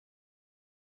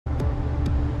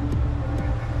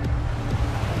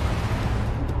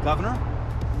Governor,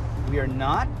 we are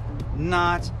not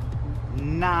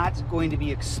going to be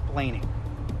explaining.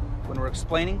 When we're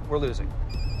explaining, we're losing.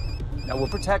 Now, we'll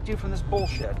protect you from this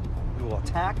bullshit. We will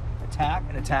attack,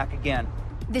 and attack again.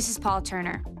 This is Paul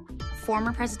Turner,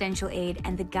 former presidential aide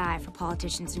and the guy for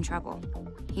politicians in trouble.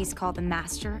 He's called the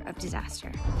master of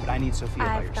disaster. But I need Sophia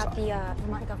by your side. I've got the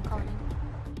Vermont Gov calling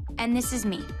in. And this is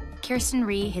me, Kirsten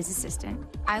Rhee, his assistant.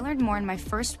 I learned more in my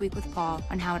first week with Paul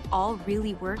on how it all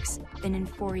really works than in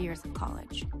 4 years of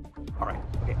college. All right,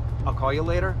 okay. I'll call you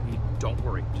later. You don't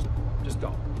worry. Just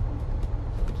go.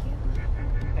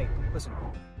 Hey, listen.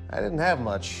 I didn't have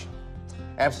much.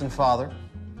 Absent father,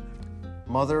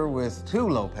 mother with 2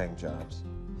 low-paying jobs,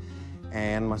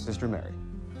 and my sister Mary,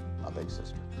 my big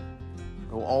sister,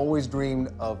 who always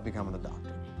dreamed of becoming a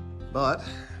doctor. But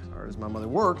as hard as my mother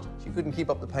worked, she couldn't keep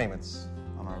up the payments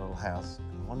on our little house.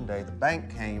 And one day the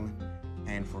bank came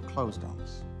and foreclosed on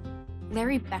us.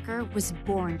 Larry Becker was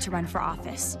born to run for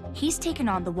office. He's taken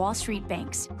on the Wall Street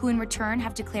banks, who in return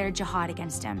have declared jihad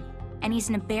against him. And he's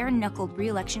in a bare-knuckled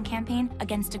re-election campaign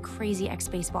against a crazy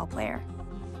ex-baseball player.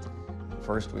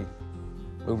 First, we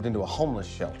moved into a homeless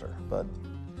shelter, but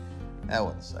that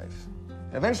wasn't safe.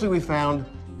 And eventually, we found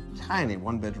a tiny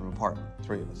one-bedroom apartment,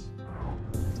 3 of us.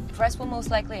 The press will most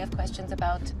likely have questions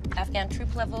about Afghan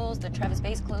troop levels, the Travis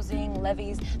base closing,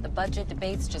 levies, the budget,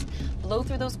 debates. Just blow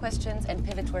through those questions and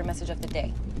pivot to our message of the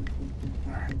day.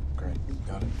 All right, great.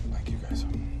 Got it. Thank you, guys.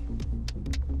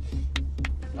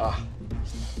 All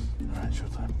right,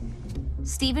 showtime.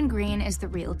 Stephen Green is the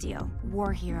real deal.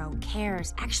 War hero,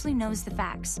 cares, actually knows the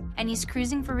facts. And he's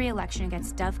cruising for re-election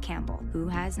against Dove Campbell, who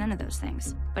has none of those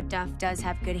things. But Duff does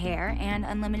have good hair and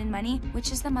unlimited money,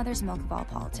 which is the mother's milk of all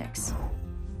politics.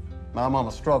 My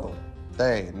mama struggled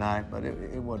day and night, but it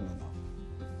wasn't enough.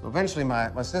 So eventually,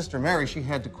 my sister Mary, she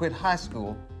had to quit high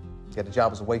school to get a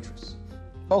job as a waitress.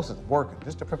 Both of them working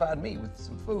just to provide me with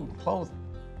some food and clothing,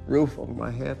 roof over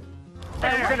my head.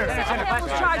 Senator,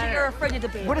 charging you're afraid to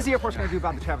debate. What is the Air Force going to do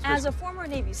about the Travis? As a former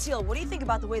Navy SEAL, what do you think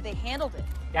about the way they handled it?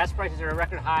 Gas prices are at a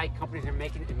record high. Companies are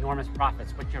making enormous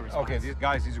profits. What's your response? Okay,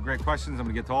 these are great questions. I'm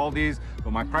going to get to all these.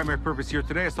 But my primary purpose here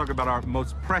today is talking about our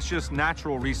most precious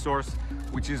natural resource,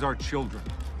 which is our children.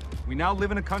 We now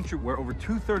live in a country where over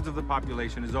 2/3 of the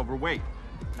population is overweight.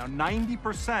 Now,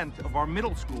 90% of our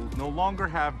middle schools no longer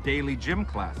have daily gym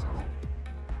classes.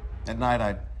 At night,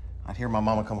 I'd hear my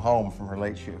mama come home from her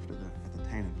late shift at the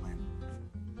tanning plant.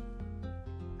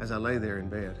 As I lay there in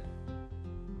bed,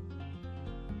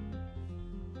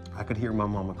 I could hear my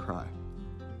mama cry.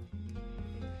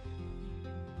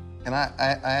 And I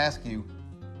ask you,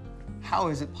 how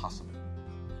is it possible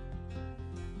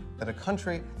that a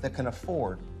country that can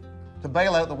afford to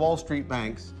bail out the Wall Street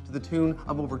banks to the tune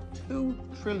of over $2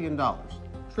 trillion,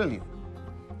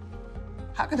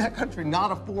 how can that country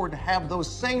not afford to have those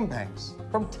same banks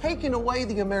from taking away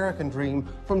the American dream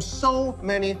from so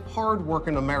many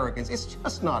hard-working Americans? It's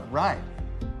just not right.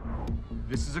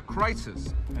 This is a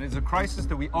crisis, and it's a crisis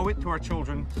that we owe it to our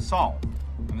children to solve.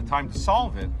 And the time to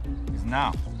solve it is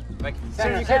now. Thank you.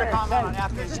 Senator, you care to comment on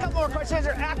Afghan? Just a couple more questions.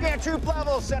 Afghan troop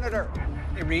levels, Senator.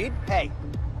 Hey, Reed. Hey,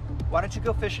 why don't you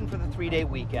go fishing for the 3-day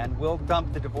weekend? We'll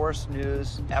dump the divorce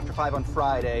news after 5 on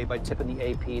Friday by tipping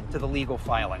the AP to the legal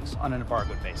filings on an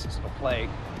embargoed basis. It'll play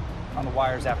on the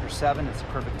wires after 7. It's a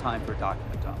perfect time for a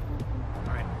document dump.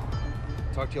 All right.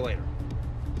 Talk to you later.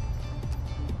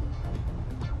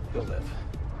 You'll live.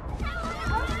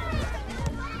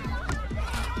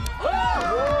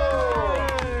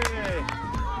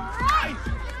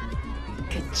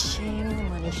 Ka-ching,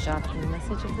 money shot, the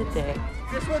message of the day.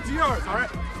 This one's yours, all right?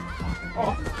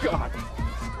 Oh, God.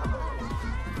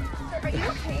 Are you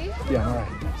okay? Yeah, all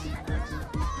right.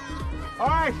 All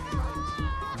right.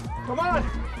 Come on.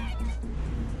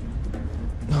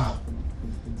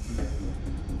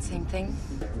 Same thing?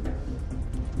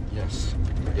 Yes.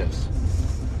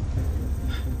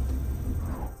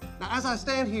 Now, as I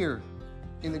stand here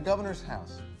in the governor's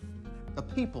house, the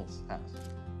people's house,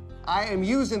 I am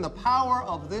using the power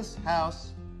of this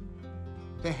house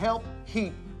to help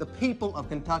keep the people of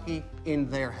Kentucky in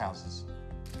their houses.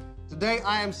 Today,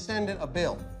 I am sending a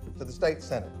bill to the state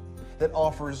Senate that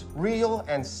offers real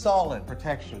and solid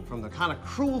protection from the kind of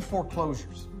cruel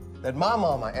foreclosures that my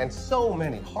mama and so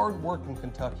many hard-working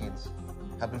Kentuckians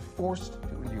have been forced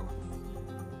to endure.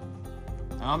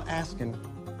 Now, I'm asking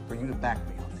for you to back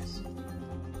me on this.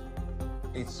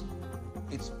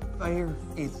 It's fair,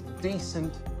 it's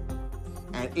decent,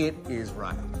 and it is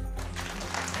right.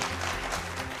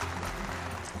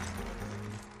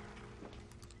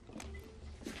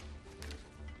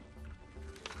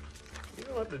 You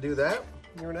don't have to do that.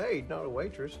 You're an aide, not a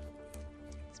waitress.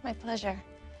 It's my pleasure.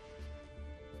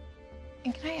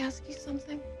 And can I ask you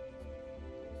something?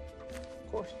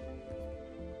 Of course.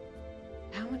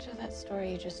 How much of that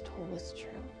story you just told was true?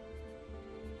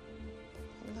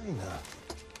 Elena.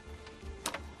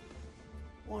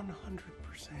 100%.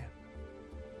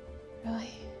 Really?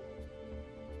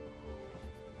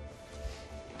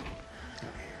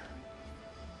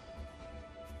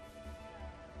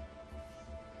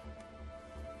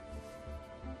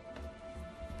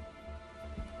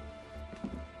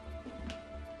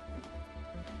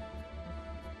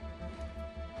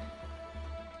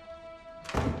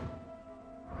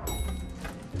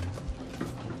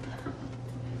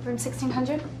 Room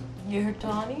 1600? You're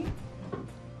Donnie?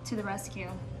 To the rescue.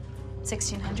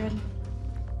 1600.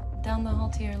 Down the hall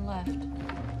to your left.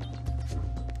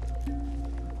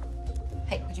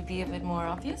 Hey, would you be a bit more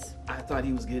obvious? I thought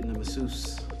he was getting a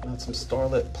masseuse, not some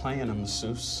starlet playing a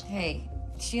masseuse. Hey,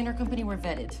 she and her company were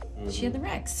vetted. She had the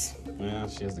recs. Yeah,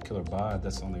 she has the killer bod.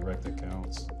 That's the only rec that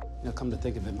counts. You know, come to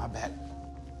think of it, my back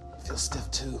feels stiff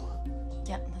too.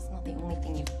 Yeah, that's not the only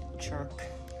thing, you jerk.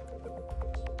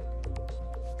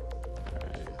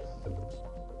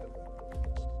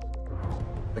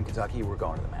 In Kentucky, we're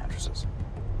going to the mattresses.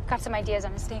 Got some ideas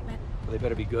on a statement. Well, they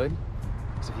better be good,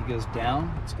 because if he goes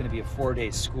down, it's going to be a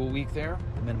 4-day school week there.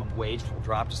 The minimum wage will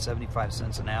drop to 75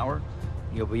 cents an hour.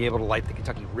 You'll be able to light the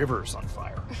Kentucky rivers on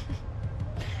fire.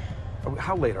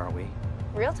 How late are we?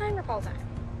 Real time or call time?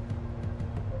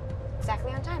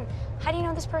 Exactly on time. How do you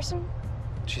know this person?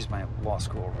 She's my law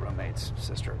school roommate's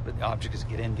sister. But the object is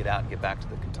get in, get out, and get back to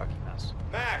the Kentucky mess.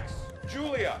 Max!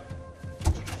 Julia!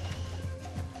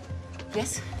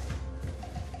 Yes?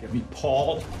 Get me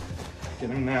Paul. Get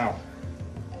him now.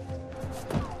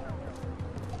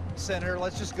 Senator,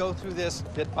 let's just go through this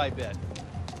bit by bit.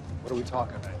 What are we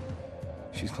talking about?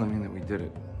 She's claiming that we did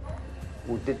it.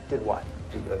 Well, did what?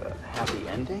 Did a happy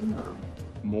ending, or?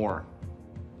 More.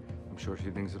 I'm sure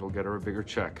she thinks it'll get her a bigger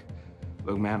check.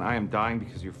 Look, man, I am dying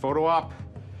because of your photo op,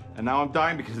 and now I'm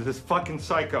dying because of this fucking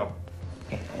psycho.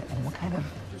 And what kind of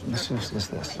masseuse is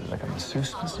this? Is it like a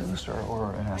masseuse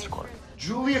or an escort?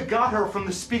 Julia got her from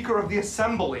the Speaker of the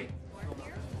Assembly.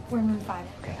 We're in room 5.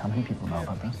 Okay, how many people know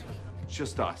about this? It's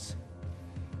just us.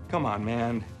 Come on,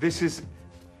 man. This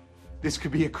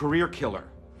could be a career killer.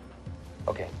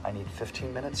 Okay, I need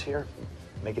 15 minutes here.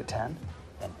 Make it 10,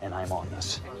 and I'm on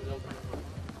this.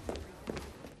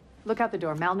 Look out the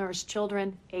door. Malnourished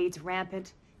children, AIDS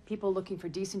rampant, people looking for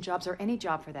decent jobs, or any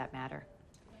job for that matter.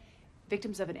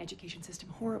 Victims of an education system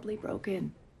horribly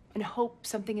broken, and hope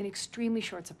something in extremely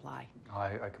short supply.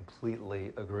 I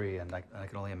completely agree, and I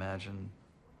can only imagine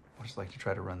what it's like to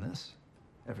try to run this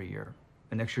every year.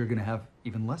 And next year, you're going to have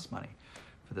even less money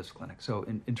for this clinic. So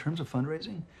in terms of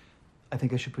fundraising, I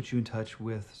think I should put you in touch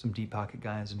with some deep pocket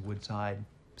guys in Woodside,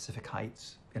 Pacific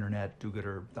Heights, Internet,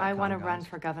 do-gooder. I want to run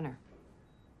for governor.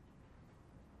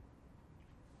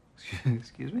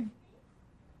 Excuse me?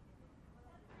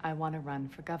 I want to run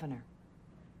for governor.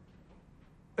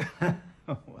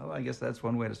 Well, I guess that's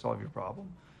one way to solve your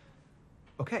problem.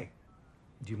 Okay.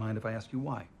 Do you mind if I ask you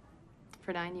why?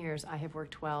 For 9 years, I have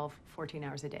worked 12, 14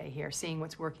 hours a day here, seeing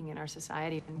what's working in our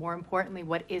society, and more importantly,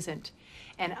 what isn't.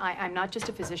 And I'm not just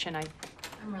a physician,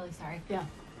 I'm really sorry. Yeah.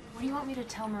 What do you want me to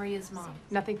tell Maria's mom?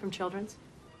 Nothing from Children's?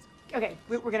 Okay,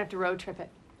 we're gonna have to road trip it.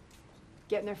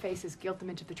 Get in their faces, guilt them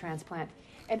into the transplant.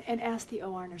 And ask the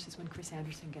OR nurses when Chris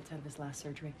Anderson gets out of his last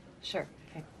surgery. Sure.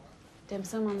 Okay. Dim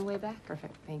sum on the way back?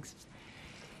 Perfect, thanks.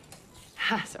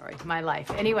 Sorry, my life.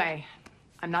 Anyway,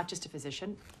 I'm not just a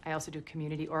physician. I also do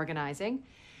community organizing,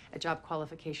 a job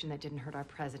qualification that didn't hurt our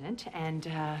president. And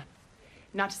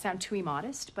not to sound too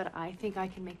immodest, but I think I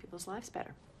can make people's lives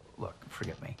better. Look,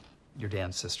 forgive me. You're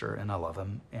Dan's sister, and I love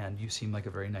him, and you seem like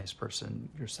a very nice person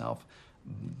yourself.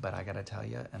 But I gotta tell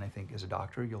you, and I think as a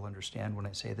doctor, you'll understand when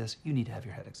I say this, you need to have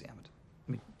your head examined.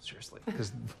 I mean, seriously,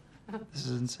 because this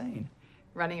is insane.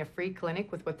 Running a free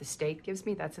clinic with what the state gives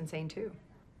me, that's insane too.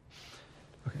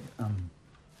 Okay, all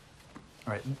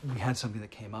right, we had something that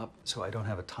came up, so I don't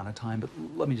have a ton of time, but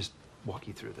let me just walk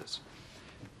you through this.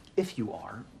 If you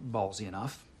are ballsy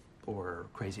enough or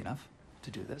crazy enough to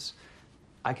do this,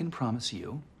 I can promise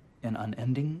you an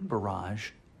unending barrage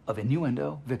of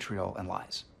innuendo, vitriol, and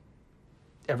lies.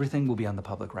 Everything will be on the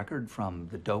public record, from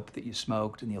the dope that you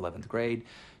smoked in the 11th grade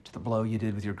to the blow you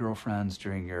did with your girlfriends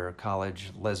during your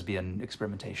college lesbian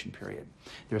experimentation period.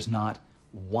 There's not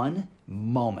one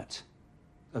moment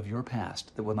of your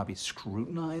past that will not be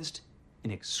scrutinized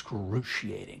in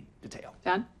excruciating detail.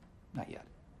 Done? Not yet.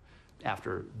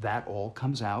 After that all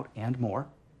comes out and more,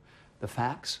 the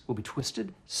facts will be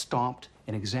twisted, stomped,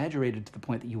 and exaggerated to the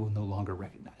point that you will no longer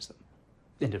recognize them.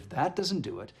 And if that doesn't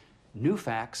do it, new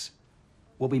facts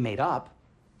will be made up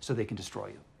so they can destroy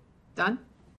you. Done?